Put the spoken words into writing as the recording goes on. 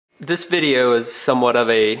This video is somewhat of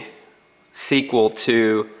a sequel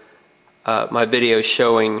to my video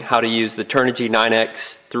showing how to use the Turnigy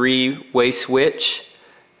 9X three-way switch,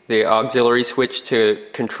 the auxiliary switch to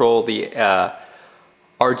control the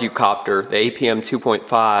Arducopter, the APM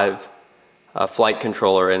 2.5 flight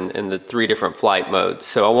controller in the 3 different flight modes.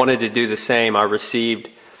 So I wanted to do the same. I received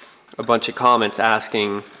a bunch of comments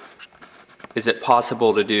asking, is it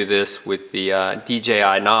possible to do this with the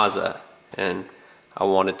DJI Naza? And I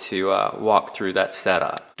wanted to walk through that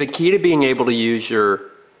setup. The key to being able to use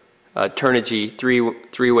your Turnigy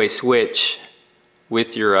three-way switch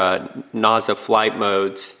with your Naza flight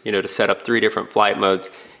modes, to set up 3 different flight modes,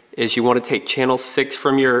 is you want to take channel 6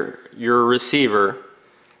 from your receiver,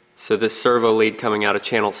 so this servo lead coming out of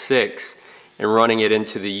channel 6, and running it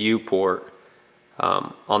into the U port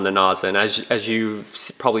on the Naza. And as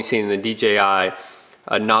you've probably seen in the DJI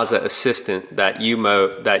Naza Assistant, that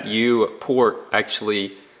U port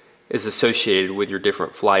actually is associated with your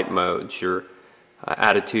different flight modes, your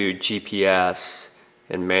attitude, GPS,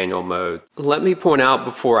 and manual mode. Let me point out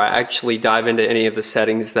before I actually dive into any of the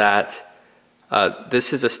settings that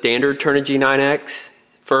this is a standard Turnigy 9X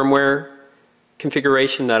firmware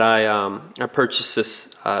configuration that I purchased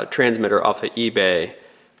this transmitter off of eBay.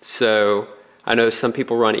 So I know some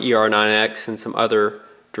people run ER9X and some other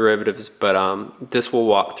derivatives, but this will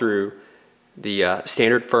walk through the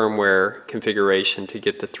standard firmware configuration to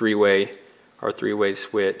get the three-way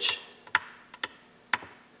switch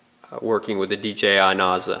working with the DJI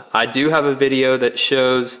Naza. I do have a video that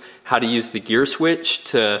shows how to use the gear switch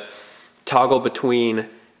to toggle between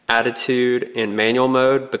attitude and manual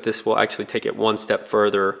mode, but this will actually take it one step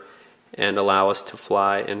further and allow us to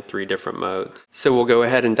fly in 3 different modes. So we'll go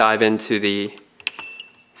ahead and dive into the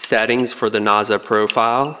settings for the Naza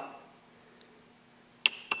profile.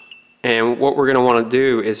 And what we're going to want to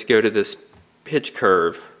do is go to this pitch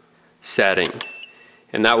curve setting,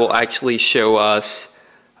 and that will actually show us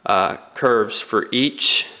curves for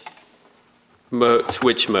each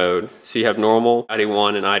switch mode. So you have normal,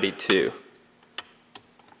 ID1, and ID2.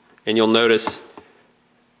 And you'll notice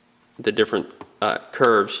the different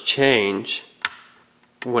curves change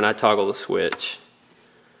when I toggle the switch.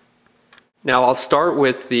 Now I'll start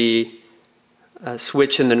with the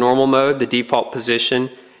switch in the normal mode, the default position,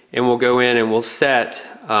 and we'll go in and we'll set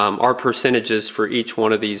our percentages for each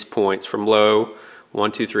one of these points, from low,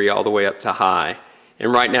 1, 2, 3, all the way up to high.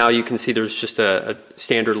 And right now you can see there's just a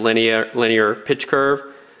standard linear pitch curve.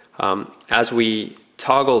 As we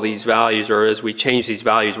toggle these values, or as we change these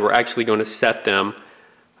values, we're actually going to set them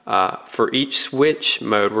for each switch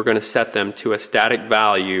mode. We're going to set them to a static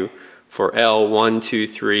value for L, 1, 2,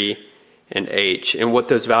 3, and H. And what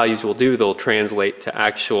those values will do, they'll translate to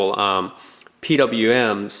actual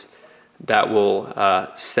PWMs that will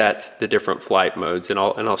set the different flight modes, and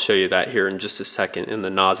I'll show you that here in just a second in the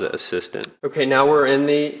Naza Assistant. Okay, now we're in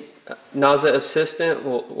the Naza Assistant.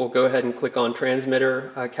 We'll go ahead and click on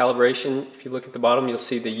transmitter calibration. If you look at the bottom, you'll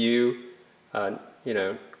see the U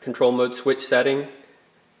control mode switch setting.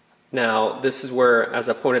 Now this is where, as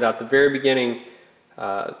I pointed out at the very beginning,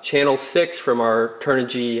 channel 6 from our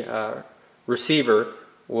Turnigy receiver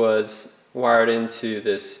was wired into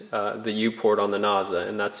this the U port on the Naza,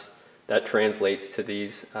 and that translates to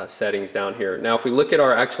these settings down here. Now if we look at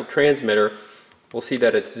our actual transmitter, we'll see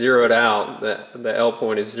that it's zeroed out, the L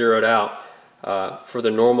point is zeroed out for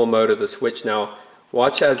the normal mode of the switch. Now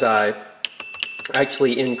watch as I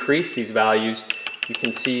actually increase these values. You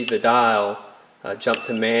can see the dial jump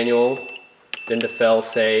to manual, then to fail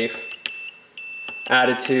safe,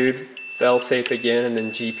 attitude, fail safe again, and then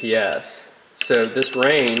GPS. So this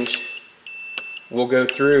range we'll go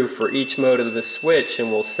through for each mode of the switch,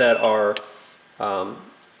 and we'll set our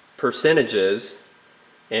percentages,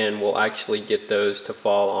 and we'll actually get those to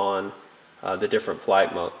fall on the different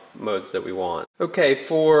flight modes that we want. Okay,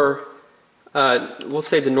 for we'll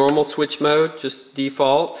say the normal switch mode, just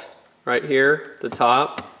default right here at the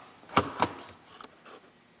top.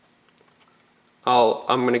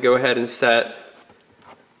 I'm going to go ahead and set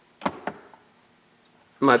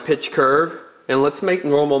my pitch curve, and let's make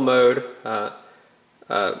normal mode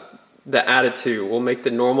the attitude. We'll make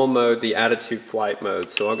the normal mode the attitude flight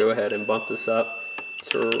mode. So I'll go ahead and bump this up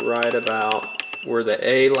to right about where the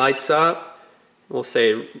A lights up. We'll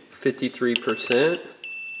say 53%.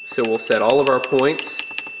 So we'll set all of our points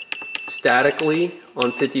statically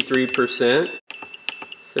on 53%.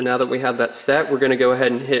 So now that we have that set, we're going to go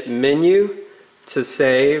ahead and hit menu to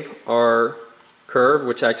save our curve,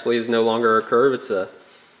 which actually is no longer a curve. It's a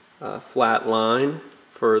flat line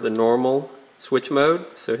for the normal switch mode.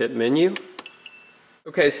 So hit menu.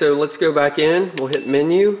 Okay, so let's go back in. We'll hit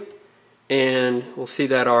menu, and we'll see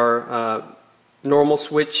that our normal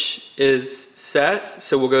switch is set.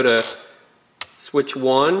 So we'll go to switch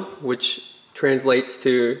 1, which translates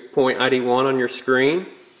to point ID 1 on your screen,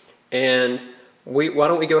 and why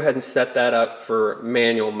don't we go ahead and set that up for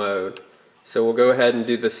manual mode. So we'll go ahead and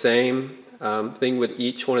do the same thing with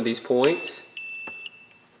each one of these points.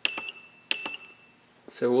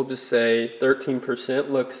 So we'll just say 13%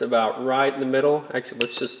 looks about right in the middle. Actually,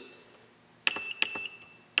 let's just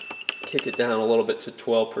kick it down a little bit to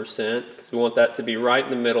 12% because we want that to be right in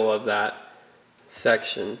the middle of that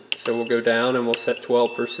section. So we'll go down and we'll set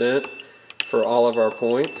 12% for all of our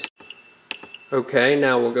points. Okay,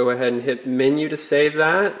 now we'll go ahead and hit menu to save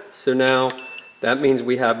that. So now that means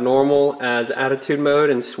we have normal as attitude mode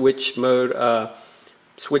and switch mode,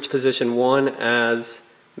 switch position 1 as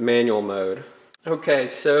manual mode. Okay,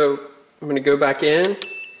 so I'm going to go back in.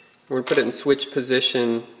 We're going to put it in switch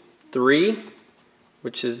position 3,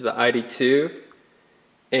 which is the ID2,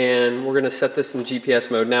 and we're going to set this in GPS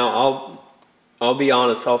mode. Now I'll be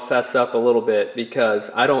honest, I'll fess up a little bit because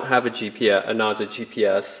I don't have a Naza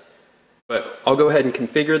GPS, but I'll go ahead and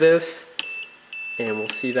configure this, and we'll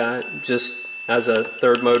see that just as a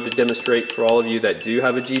third mode to demonstrate for all of you that do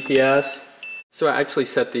have a GPS. So I actually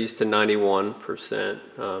set these to 91%.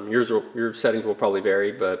 Your settings will probably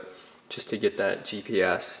vary, but just to get that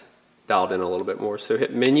GPS dialed in a little bit more. So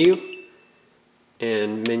hit menu,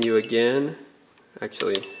 and menu again.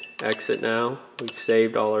 Actually exit now. We've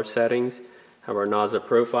saved all our settings. Have our Naza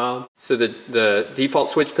profile. So the default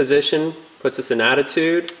switch position puts us in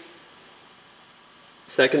attitude.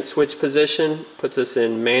 Second switch position puts us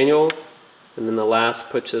in manual, and then the last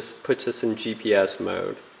puts us in GPS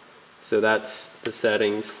mode. So that's the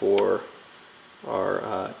settings for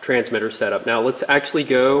our transmitter setup. Now let's actually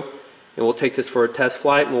go and we'll take this for a test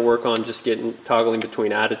flight, and we'll work on just toggling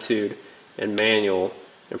between attitude and manual.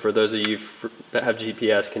 And for those of you that have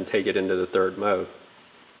GPS, can take it into the third mode.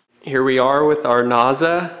 Here we are with our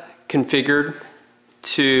Naza configured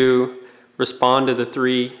to respond to the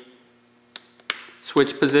 3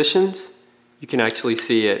 switch positions. You can actually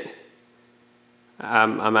see it.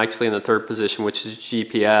 I'm actually in the third position, which is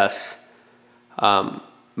GPS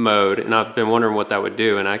mode, and I've been wondering what that would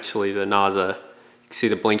do, and actually the Naza, you can see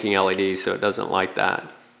the blinking LED, so it doesn't like that,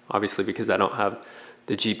 obviously because I don't have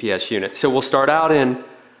the GPS unit. So we'll start out in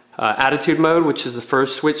attitude mode, which is the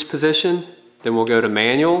first switch position, then we'll go to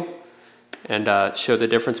manual and show the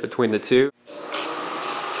difference between the two.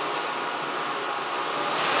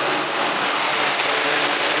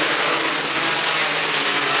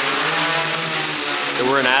 So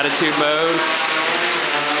we're in attitude mode.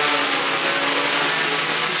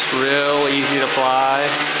 It's real easy to fly.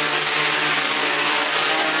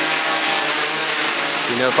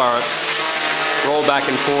 You know, if I roll back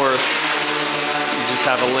and forth, you just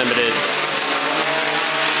have a limited.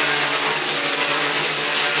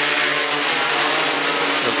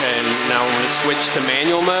 Okay, and now we're going to switch to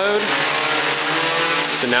manual mode.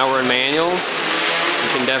 So now we're in manual. You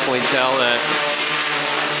can definitely tell that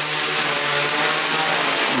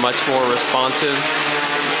much more responsive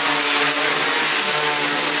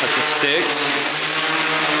at the sticks.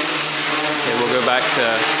 Okay, we'll go back to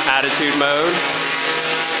attitude mode.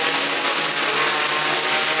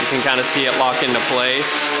 You can kind of see it lock into place.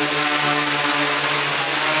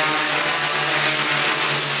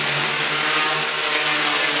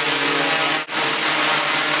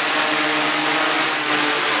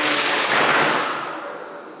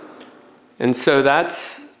 And so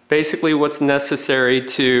that's basically what's necessary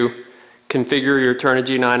to configure your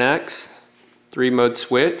Turnigy 9X 3-mode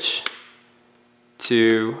switch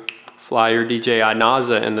to fly your DJI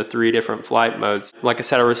Naza in the 3 different flight modes. Like I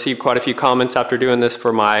said, I received quite a few comments after doing this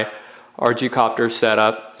for my RG-copter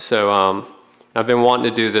setup, so I've been wanting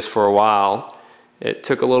to do this for a while. It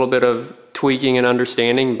took a little bit of tweaking and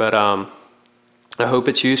understanding, but I hope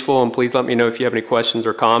it's useful, and please let me know if you have any questions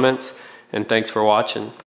or comments, and thanks for watching.